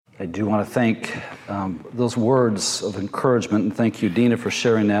I do want to thank those words of encouragement, and thank you, Dina, for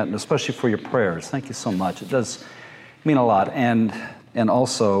sharing that, and especially for your prayers. Thank you so much. It does mean a lot. And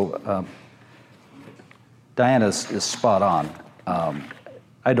also, Diana is spot on.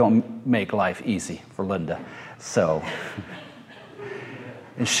 I don't make life easy for Linda, so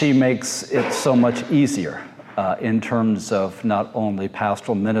and she makes it so much easier in terms of not only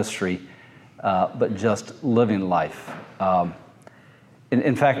pastoral ministry, but just living life.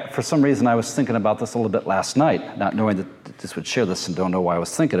 In fact, for some reason, I was thinking about this a little bit last night, not knowing that this would share this, and don't know why I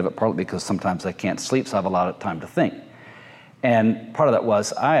was thinking of it, partly because sometimes I can't sleep, so I have a lot of time to think. And part of that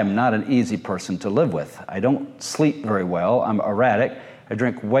was, I am not an easy person to live with. I don't sleep very well. I'm erratic. I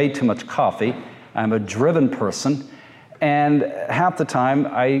drink way too much coffee. I'm a driven person. And half the time,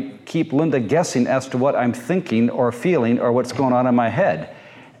 I keep Linda guessing as to what I'm thinking or feeling or what's going on in my head.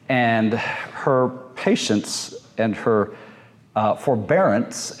 And her patience and her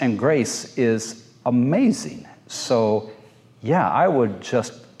forbearance and grace is amazing. So, yeah, I would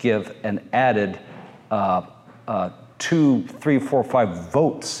just give an added 2, 3, 4, 5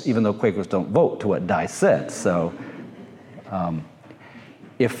 votes, even though Quakers don't vote, to what Di said. So,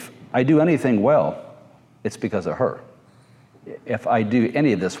 if I do anything well, it's because of her. If I do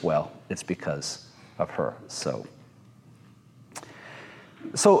any of this well, it's because of her. So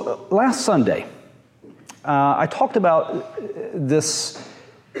last Sunday, I talked about this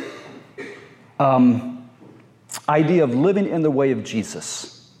idea of living in the way of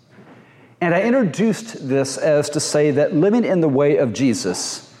Jesus. And I introduced this as to say that living in the way of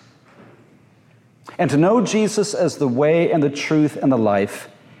Jesus and to know Jesus as the way and the truth and the life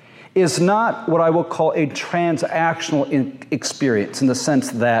is not what I will call a transactional experience, in the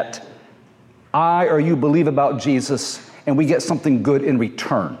sense that I or you believe about Jesus and we get something good in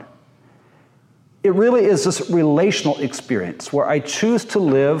return. It really is this relational experience where I choose to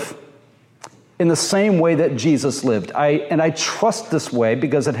live in the same way that Jesus lived. And I trust this way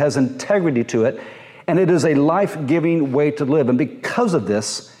because it has integrity to it, and it is a life-giving way to live. And because of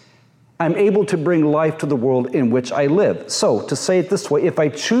this, I'm able to bring life to the world in which I live. So, to say it this way, if I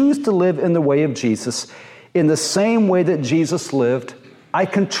choose to live in the way of Jesus, in the same way that Jesus lived, I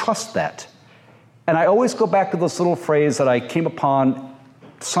can trust that. And I always go back to this little phrase that I came upon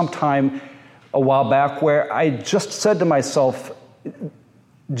sometime a while back, where I just said to myself,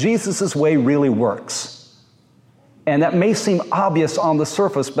 Jesus' way really works. And that may seem obvious on the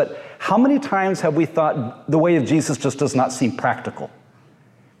surface, but how many times have we thought the way of Jesus just does not seem practical?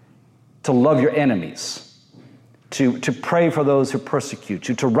 To love your enemies, to pray for those who persecute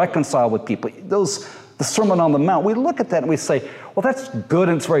you, to reconcile with people. The Sermon on the Mount, we look at that and we say, well, that's good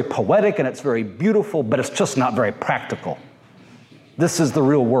and it's very poetic and it's very beautiful, but it's just not very practical. This is the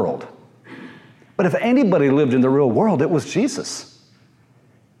real world. But if anybody lived in the real world, it was Jesus,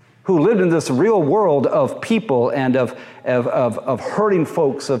 who lived in this real world of people and of hurting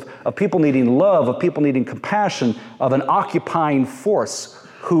folks, of people needing love, of people needing compassion, of an occupying force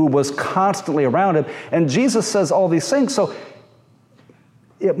who was constantly around him. And Jesus says all these things, so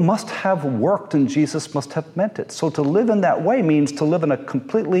it must have worked and Jesus must have meant it. So to live in that way means to live in a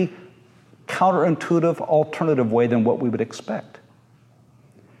completely counterintuitive, alternative way than what we would expect.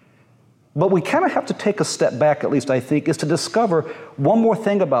 But we kind of have to take a step back, at least I think, is to discover one more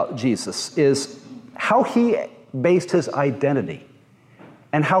thing about Jesus, is how he based his identity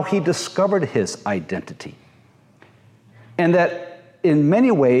and how he discovered his identity. And that in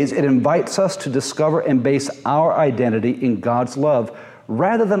many ways, it invites us to discover and base our identity in God's love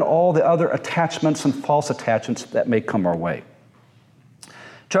rather than all the other attachments and false attachments that may come our way.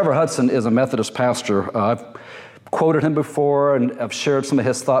 Trevor Hudson is a Methodist pastor. I've quoted him before and I've shared some of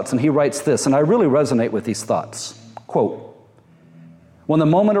his thoughts, and he writes this, and I really resonate with these thoughts. Quote, "When the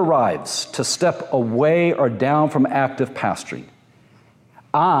moment arrives to step away or down from active pastoring,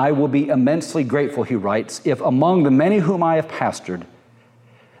 I will be immensely grateful," he writes, "if among the many whom I have pastored,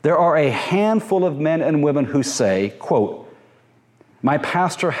 there are a handful of men and women who say," quote, "My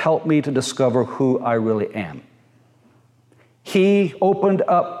pastor helped me to discover who I really am. He opened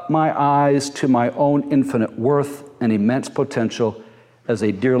up my eyes to my own infinite worth and immense potential as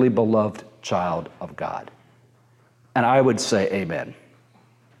a dearly beloved child of God." And I would say amen.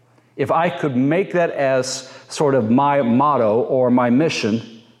 If I could make that as sort of my motto or my mission,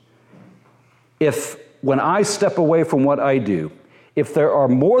 if when I step away from what I do, if there are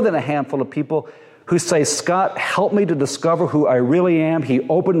more than a handful of people who say, "Scott, help me to discover who I really am. He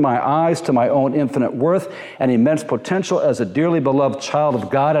opened my eyes to my own infinite worth and immense potential as a dearly beloved child of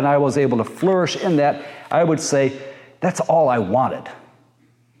God," and I was able to flourish in that, I would say, that's all I wanted.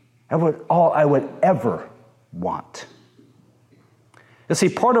 All I would ever want. You see,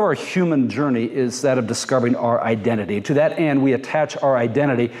 part of our human journey is that of discovering our identity. To that end, we attach our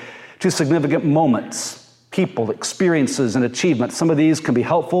identity to significant moments, people, experiences, and achievements. Some of these can be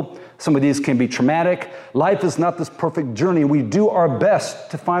helpful. Some of these can be traumatic. Life is not this perfect journey. We do our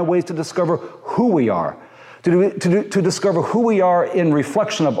best to find ways to discover who we are, to discover who we are in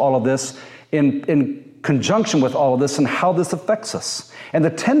reflection of all of this, in conjunction with all of this, and how this affects us. And the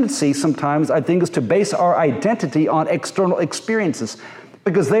tendency sometimes, I think, is to base our identity on external experiences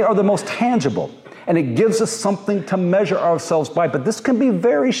because they are the most tangible, and it gives us something to measure ourselves by. But this can be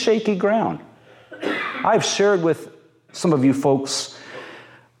very shaky ground. I've shared with some of you folks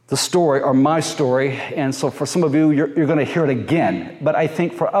the story, or my story, and so for some of you, you're going to hear it again. But I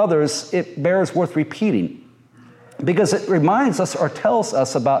think for others, it bears worth repeating because it reminds us or tells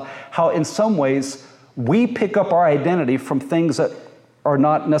us about how in some ways we pick up our identity from things that are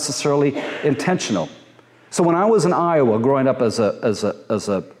not necessarily intentional. So when I was in Iowa growing up as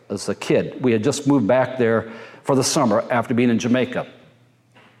a kid, we had just moved back there for the summer after being in Jamaica.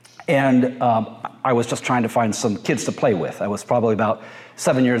 And I was just trying to find some kids to play with. I was probably about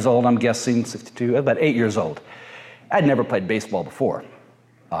 7 years old, I'm guessing, 62, about 8 years old. I'd never played baseball before.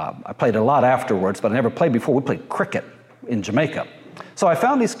 I played a lot afterwards, but I never played before. We played cricket in Jamaica. So I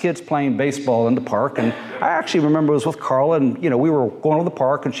found these kids playing baseball in the park, and I actually remember it was with Carla, and we were going to the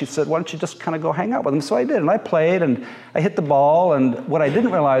park, and she said, why don't you just kind of go hang out with them? So I did, and I played, and I hit the ball, and what I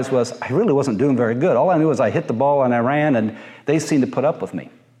didn't realize was I really wasn't doing very good. All I knew was I hit the ball, and I ran, and they seemed to put up with me.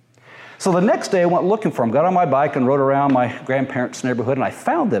 So the next day I went looking for them, got on my bike and rode around my grandparents' neighborhood, and I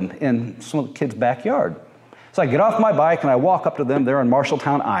found them in some of the kids' backyard. So I get off my bike, and I walk up to them. They're in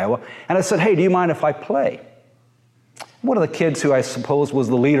Marshalltown, Iowa, and I said, hey, do you mind if I play? One of the kids, who I suppose was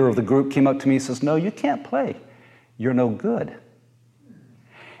the leader of the group, came up to me and says, no, you can't play. You're no good.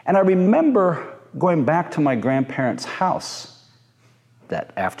 And I remember going back to my grandparents' house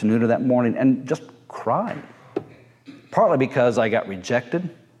that afternoon or that morning and just crying, partly because I got rejected,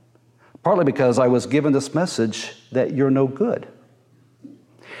 partly because I was given this message that you're no good.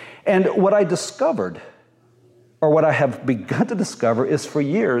 And what I discovered, or what I have begun to discover, is for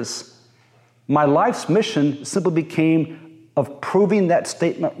years, my life's mission simply became of proving that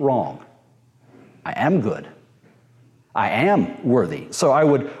statement wrong. I am good. I am worthy. So I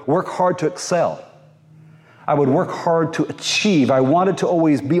would work hard to excel. I would work hard to achieve. I wanted to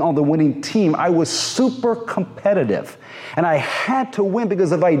always be on the winning team. I was super competitive. And I had to win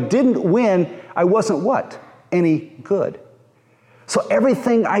because if I didn't win, I wasn't what? Any good. So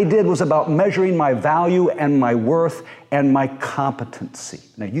everything I did was about measuring my value and my worth and my competency.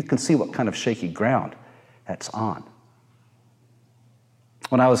 Now you can see what kind of shaky ground that's on.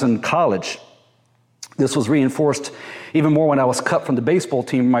 When I was in college, this was reinforced even more when I was cut from the baseball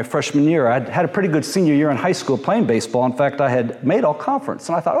team my freshman year. I had a pretty good senior year in high school playing baseball. In fact, I had made all conference.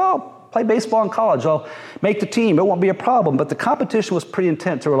 And I thought, I'll play baseball in college. I'll make the team. It won't be a problem. But the competition was pretty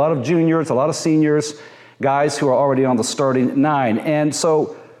intense. There were a lot of juniors, a lot of seniors, guys who are already on the starting nine. And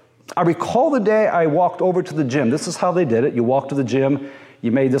so I recall the day I walked over to the gym. This is how they did it. You walked to the gym.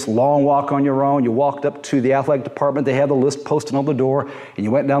 You made this long walk on your own. You walked up to the athletic department. They had the list posted on the door. And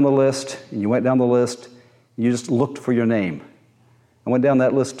you went down the list, and you went down the list. And you just looked for your name. I went down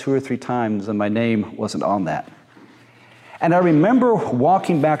that list 2 or 3 times, and my name wasn't on that. And I remember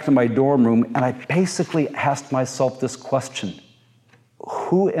walking back to my dorm room, and I basically asked myself this question: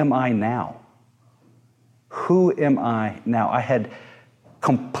 who am I now? Who am I now? I had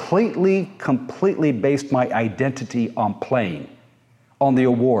completely based my identity on playing, on the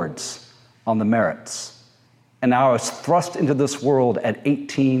awards, on the merits. And now I was thrust into this world at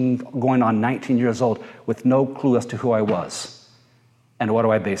 18, going on 19 years old, with no clue as to who I was. And what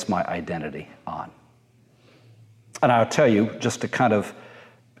do I base my identity on? And I'll tell you, just to kind of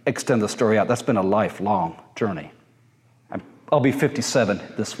extend the story out, that's been a lifelong journey. I'll be 57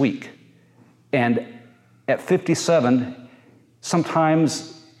 this week. And at 57,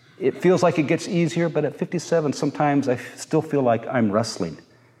 sometimes it feels like it gets easier, but at 57, sometimes I still feel like I'm wrestling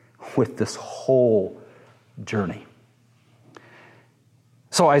with this whole journey.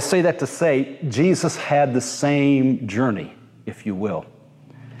 So I say that to say Jesus had the same journey, if you will.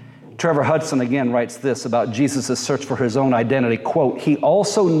 Trevor Hudson again writes this about Jesus' search for his own identity, quote, he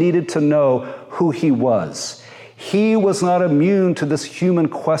also needed to know who he was. He was not immune to this human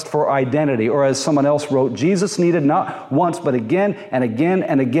quest for identity, or as someone else wrote, Jesus needed not once, but again and again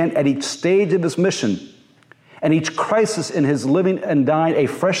and again at each stage of his mission and each crisis in his living and dying, a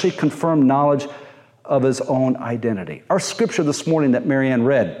freshly confirmed knowledge of his own identity. Our scripture this morning that Marianne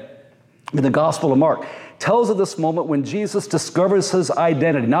read in the Gospel of Mark tells of this moment when Jesus discovers his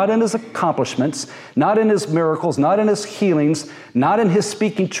identity, not in his accomplishments, not in his miracles, not in his healings, not in his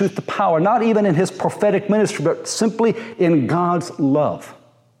speaking truth to power, not even in his prophetic ministry, but simply in God's love.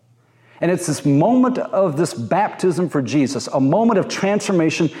 And it's this moment of this baptism for Jesus, a moment of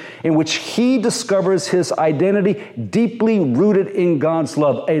transformation in which he discovers his identity deeply rooted in God's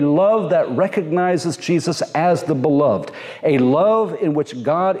love, a love that recognizes Jesus as the beloved, a love in which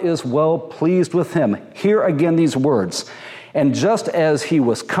God is well pleased with him. Hear again these words. And just as he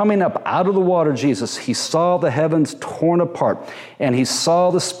was coming up out of the water, Jesus, he saw the heavens torn apart, and he saw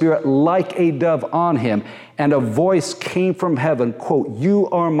the Spirit like a dove on him, and a voice came from heaven, quote, "You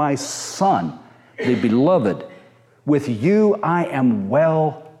are my Son, the beloved. With you I am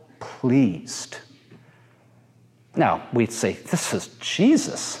well pleased." Now, we'd say, this is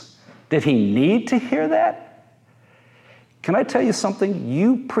Jesus. Did he need to hear that? Can I tell you something?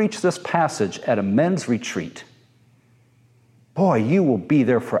 You preach this passage at a men's retreat. Boy, you will be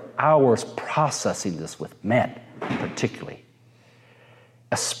there for hours processing this with men, particularly.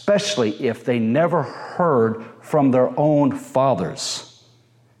 Especially if they never heard from their own fathers.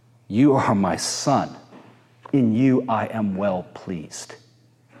 You are my Son. In you I am well pleased.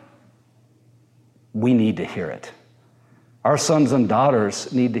 We need to hear it. Our sons and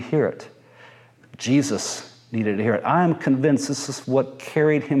daughters need to hear it. Jesus needed to hear it. I am convinced this is what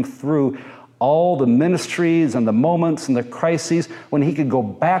carried him through all the ministries and the moments and the crises when he could go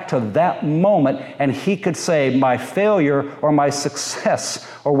back to that moment and he could say, my failure or my success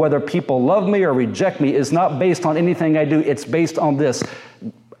or whether people love me or reject me is not based on anything I do. It's based on this.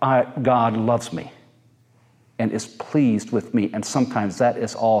 God loves me and is pleased with me. And sometimes that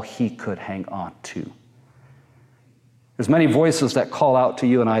is all he could hang on to. There's many voices that call out to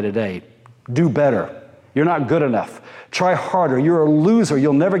you and I today. Do better. You're not good enough. Try harder. You're a loser.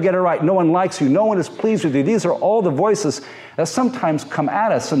 You'll never get it right. No one likes you. No one is pleased with you. These are all the voices that sometimes come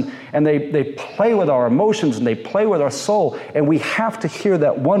at us, and they play with our emotions and they play with our soul, and we have to hear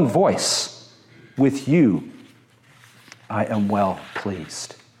that one voice. With you, I am well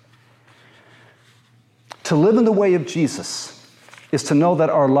pleased. To live in the way of Jesus is to know that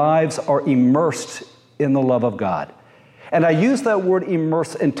our lives are immersed in the love of God. And I use that word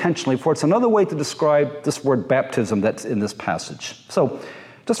immerse intentionally, for it's another way to describe this word baptism that's in this passage. So,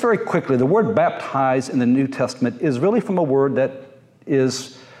 just very quickly, the word baptize in the New Testament is really from a word that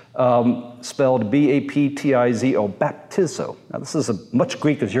is spelled B-A-P-T-I-Z-O, baptizo. Now, this is as much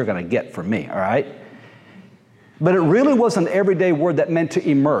Greek as you're going to get from me, all right? But it really was an everyday word that meant to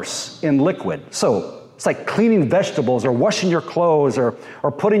immerse in liquid. So, it's like cleaning vegetables or washing your clothes or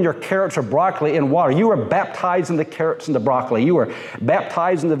putting your carrots or broccoli in water. You were baptized in the carrots and the broccoli. You were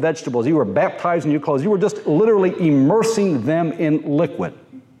baptized in the vegetables. You were baptized in your clothes. You were just literally immersing them in liquid.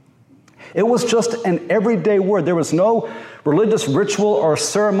 It was just an everyday word. There was no religious ritual or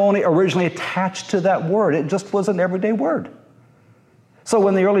ceremony originally attached to that word. It just was an everyday word. So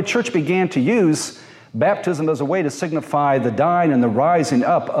when the early church began to use baptism as a way to signify the dying and the rising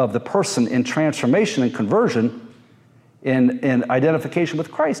up of the person in transformation and conversion, in identification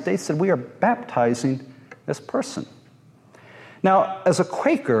with Christ, they said, we are baptizing this person. Now, as a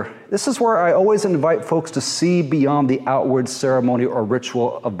Quaker, this is where I always invite folks to see beyond the outward ceremony or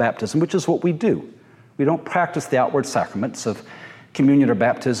ritual of baptism, which is what we do. We don't practice the outward sacraments of communion or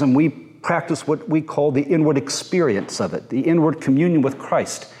baptism. We practice what we call the inward experience of it, the inward communion with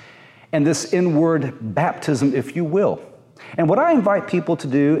Christ, and this inward baptism, if you will. And what I invite people to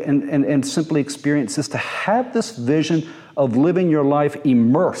do and simply experience is to have this vision of living your life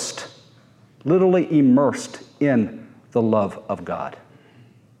immersed, literally immersed in the love of God.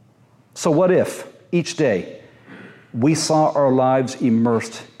 So what if each day we saw our lives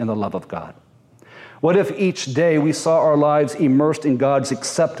immersed in the love of God? What if each day we saw our lives immersed in God's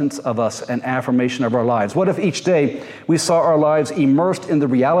acceptance of us and affirmation of our lives? What if each day we saw our lives immersed in the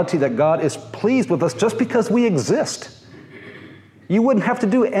reality that God is pleased with us just because we exist? You wouldn't have to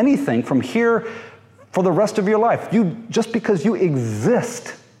do anything from here for the rest of your life. Just because you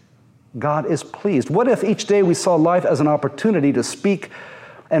exist, God is pleased. What if each day we saw life as an opportunity to speak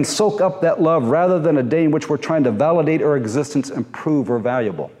and soak up that love rather than a day in which we're trying to validate our existence and prove we're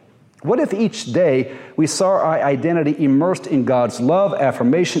valuable? What if each day we saw our identity immersed in God's love,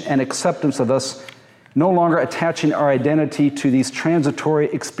 affirmation, and acceptance of us, no longer attaching our identity to these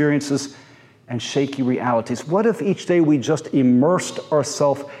transitory experiences and shaky realities? What if each day we just immersed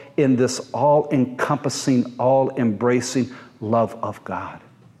ourselves in this all-encompassing, all-embracing love of God?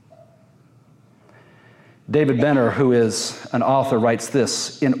 David Benner, who is an author, writes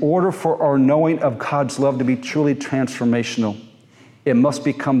this: in order for our knowing of God's love to be truly transformational, it must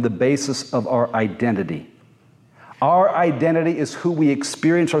become the basis of our identity. Our identity is who we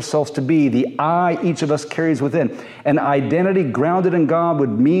experience ourselves to be, the I each of us carries within. An identity grounded in God would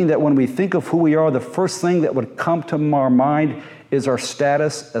mean that when we think of who we are, the first thing that would come to our mind is our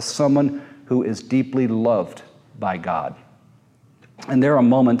status as someone who is deeply loved by God. And there are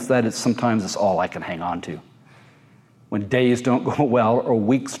moments that sometimes it's all I can hang on to. When days don't go well, or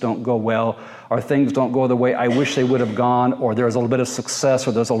weeks don't go well, or things don't go the way I wish they would have gone, or there's a little bit of success,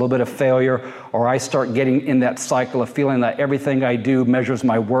 or there's a little bit of failure, or I start getting in that cycle of feeling that everything I do measures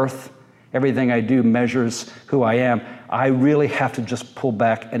my worth, everything I do measures who I am, I really have to just pull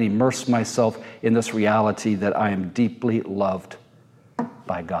back and immerse myself in this reality that I am deeply loved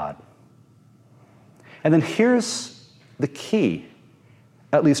by God. And then here's the key,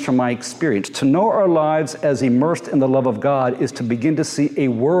 at least from my experience. To know our lives as immersed in the love of God is to begin to see a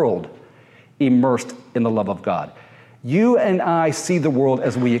world immersed in the love of God. You and I see the world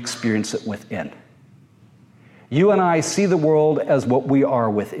as we experience it within. You and I see the world as what we are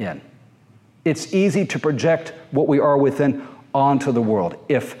within. It's easy to project what we are within onto the world.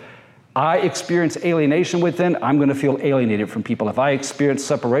 If I experience alienation within, I'm going to feel alienated from people. If I experience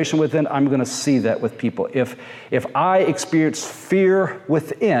separation within, I'm going to see that with people. If I experience fear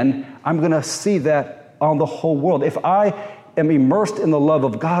within, I'm going to see that on the whole world. If I am immersed in the love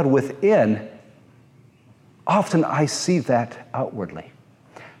of God within, often I see that outwardly.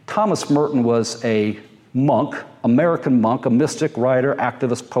 Thomas Merton was a monk, American monk, a mystic, writer,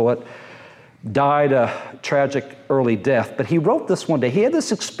 activist, poet, died a tragic early death, but he wrote this one day. He had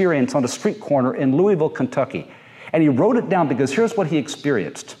this experience on a street corner in Louisville, Kentucky, and he wrote it down because here's what he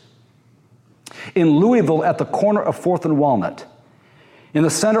experienced. In Louisville, at the corner of 4th and Walnut, in the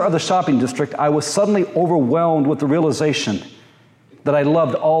center of the shopping district, I was suddenly overwhelmed with the realization that I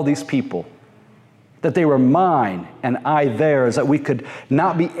loved all these people, that they were mine and I theirs, that we could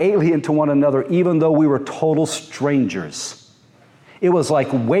not be alien to one another even though we were total strangers. It was like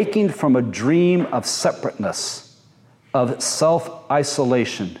waking from a dream of separateness, of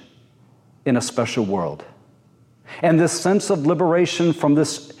self-isolation in a special world. And this sense of liberation from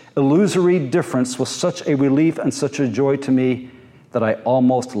this illusory difference was such a relief and such a joy to me that I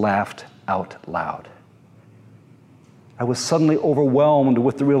almost laughed out loud. I was suddenly overwhelmed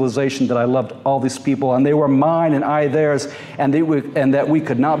with the realization that I loved all these people and they were mine and I theirs, and that we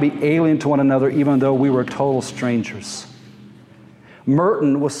could not be alien to one another even though we were total strangers.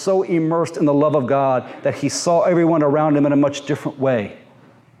 Merton was so immersed in the love of God that he saw everyone around him in a much different way,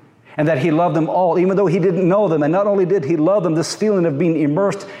 and that he loved them all, even though he didn't know them. And not only did he love them, this feeling of being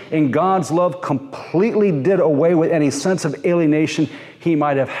immersed in God's love completely did away with any sense of alienation he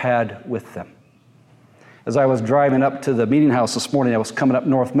might have had with them. As I was driving up to the meeting house this morning, I was coming up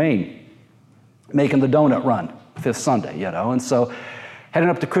North Main, making the donut run, Fifth Sunday, and so heading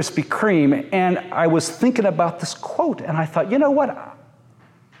up to Krispy Kreme, and I was thinking about this quote, and I thought, you know what?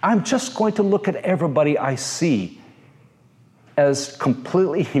 I'm just going to look at everybody I see as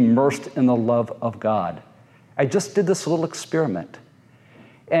completely immersed in the love of God. I just did this little experiment.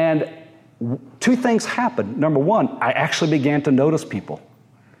 And two things happened. Number one, I actually began to notice people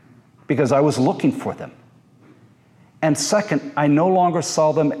because I was looking for them. And second, I no longer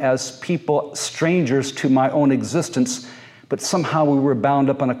saw them as people, strangers to my own existence, but somehow we were bound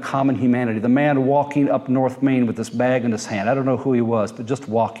up in a common humanity. The man walking up North Main with this bag in his hand, I don't know who he was, but just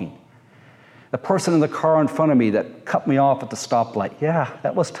walking. The person in the car in front of me that cut me off at the stoplight, yeah,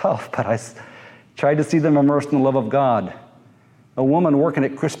 that was tough, but I tried to see them immersed in the love of God. A woman working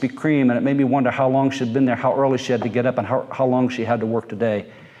at Krispy Kreme, and it made me wonder how long she'd been there, how early she had to get up, and how long she had to work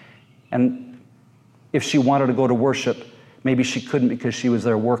today. And if she wanted to go to worship, maybe she couldn't because she was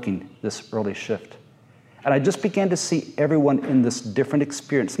there working this early shift. And I just began to see everyone in this different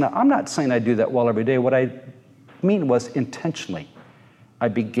experience. Now, I'm not saying I do that well every day. What I mean was intentionally, I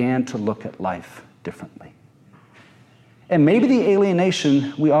began to look at life differently. And maybe the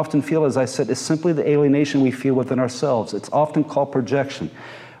alienation we often feel, as I said, is simply the alienation we feel within ourselves. It's often called projection.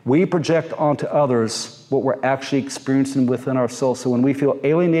 We project onto others what we're actually experiencing within ourselves. So when we feel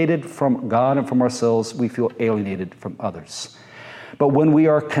alienated from God and from ourselves, we feel alienated from others. But when we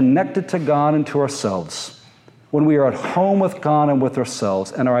are connected to God and to ourselves, when we are at home with God and with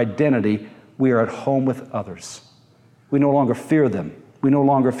ourselves and our identity, we are at home with others. We no longer fear them. We no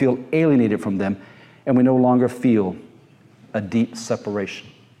longer feel alienated from them, and we no longer feel a deep separation.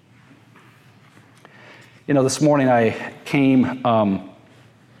 This morning I came,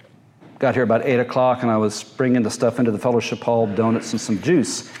 got here about 8 o'clock, and I was bringing the stuff into the fellowship hall, donuts and some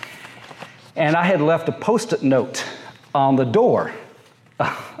juice. And I had left a Post-it note on the door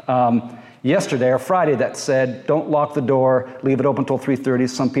yesterday or Friday that said, don't lock the door, leave it open until 3:30.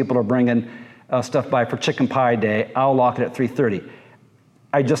 Some people are bringing stuff by for Chicken Pie Day. I'll lock it at 3:30.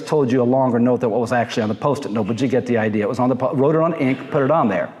 I just told you a longer note than what was actually on the Post-it note, but you get the idea. It was on the wrote it on ink, put it on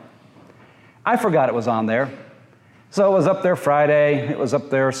there. I forgot it was on there. So it was up there Friday, it was up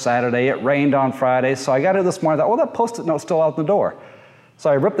there Saturday, it rained on Friday, so I got it this morning, I thought, well, that Post-it note's still out the door. So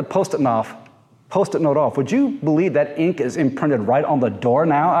I ripped the Post-it note off. Would you believe that ink is imprinted right on the door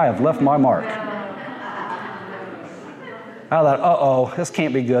now? I have left my mark. I thought, uh-oh, this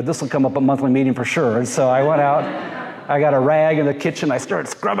can't be good. This will come up at monthly meeting for sure. And so I went out, I got a rag in the kitchen, I started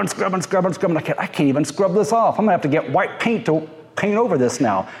scrubbing. I can't even scrub this off. I'm gonna have to get white paint to paint over this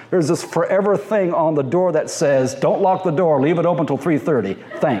now. There's this forever thing on the door that says, don't lock the door, leave it open until 3:30.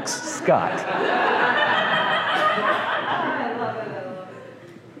 Thanks, Scott.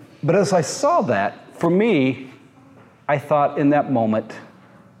 But as I saw that, for me, I thought in that moment,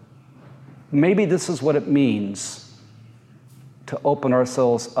 maybe this is what it means to open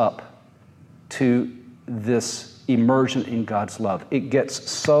ourselves up to this immersion in God's love. It gets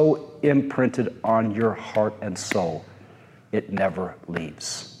so imprinted on your heart and soul, it never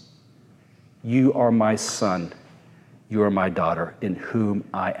leaves. You are my son, you are my daughter, in whom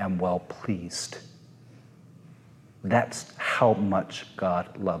I am well pleased. That's how much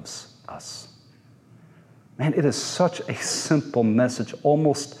God loves us. Man, it is such a simple message,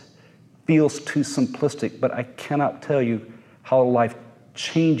 almost feels too simplistic, but I cannot tell you how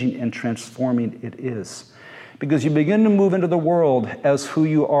life-changing and transforming it is. Because you begin to move into the world as who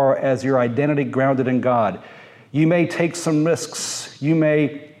you are, as your identity grounded in God. You may take some risks. You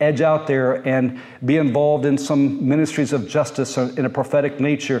may edge out there and be involved in some ministries of justice in a prophetic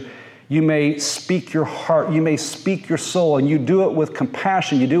nature. You may speak your heart. You may speak your soul, and you do it with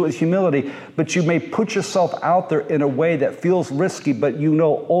compassion. You do it with humility, but you may put yourself out there in a way that feels risky, but you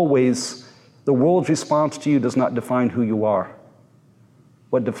know always the world's response to you does not define who you are.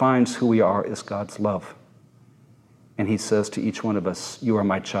 What defines who we are is God's love. And he says to each one of us, you are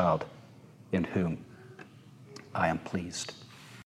my child in whom I am pleased.